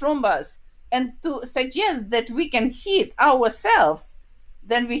comes from us. And to suggest that we can heat ourselves,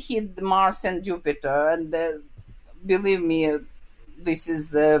 then we heat Mars and Jupiter. And believe me, this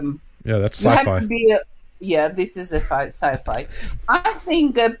is... that's sci-fi. This is a sci-fi. I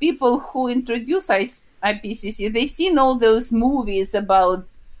think people who introduce IPCC, they seen all those movies about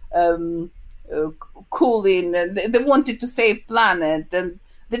cooling, and they wanted to save planet, and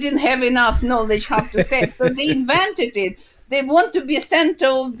they didn't have enough knowledge how to save, so they invented it. They want to be a center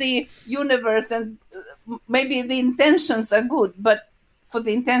of the universe, and maybe the intentions are good, but for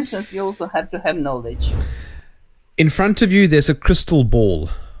the intentions you also have to have knowledge. In front of you there's a crystal ball.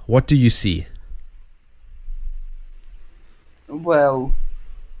 What do you see? Well,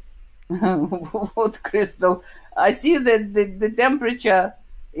 what crystal? I see that the temperature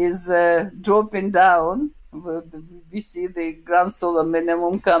is dropping down. We see the grand solar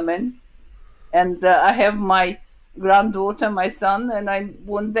minimum coming, and I have my granddaughter, my son, and I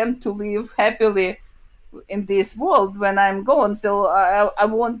want them to live happily in this world when I'm gone. So I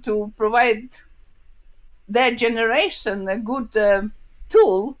want to provide their generation a good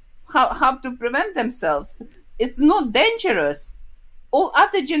tool how to prevent themselves. It's not dangerous. All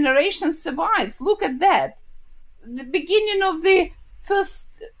other generations survives. Look at that. The beginning of the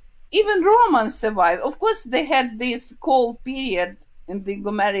first, even Romans survived. Of course, they had this cold period in the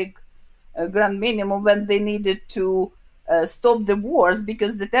Homeric grand minimum when they needed to stop the wars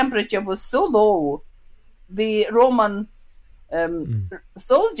because the temperature was so low. The Roman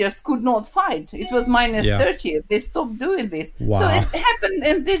soldiers could not fight. It was minus 30. They stopped doing this. Wow. So it happened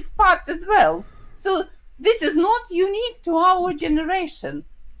in this part as well. So this is not unique to our generation.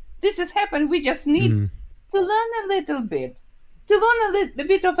 This has happened. We just need to learn a little bit, to learn a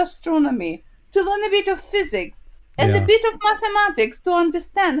bit of astronomy, to learn a bit of physics, and a bit of mathematics to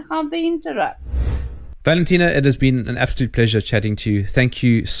understand how they interact. Valentina, it has been an absolute pleasure chatting to you. Thank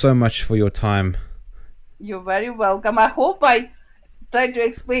you so much for your time. You're very welcome. I hope I tried to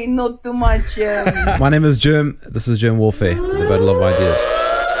explain not too much. My name is Germ. This is Germ Warfare, the Battle of Ideas.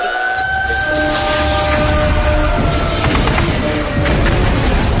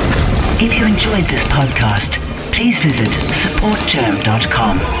 If you enjoyed this podcast, please visit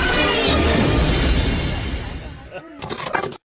supportgerm.com.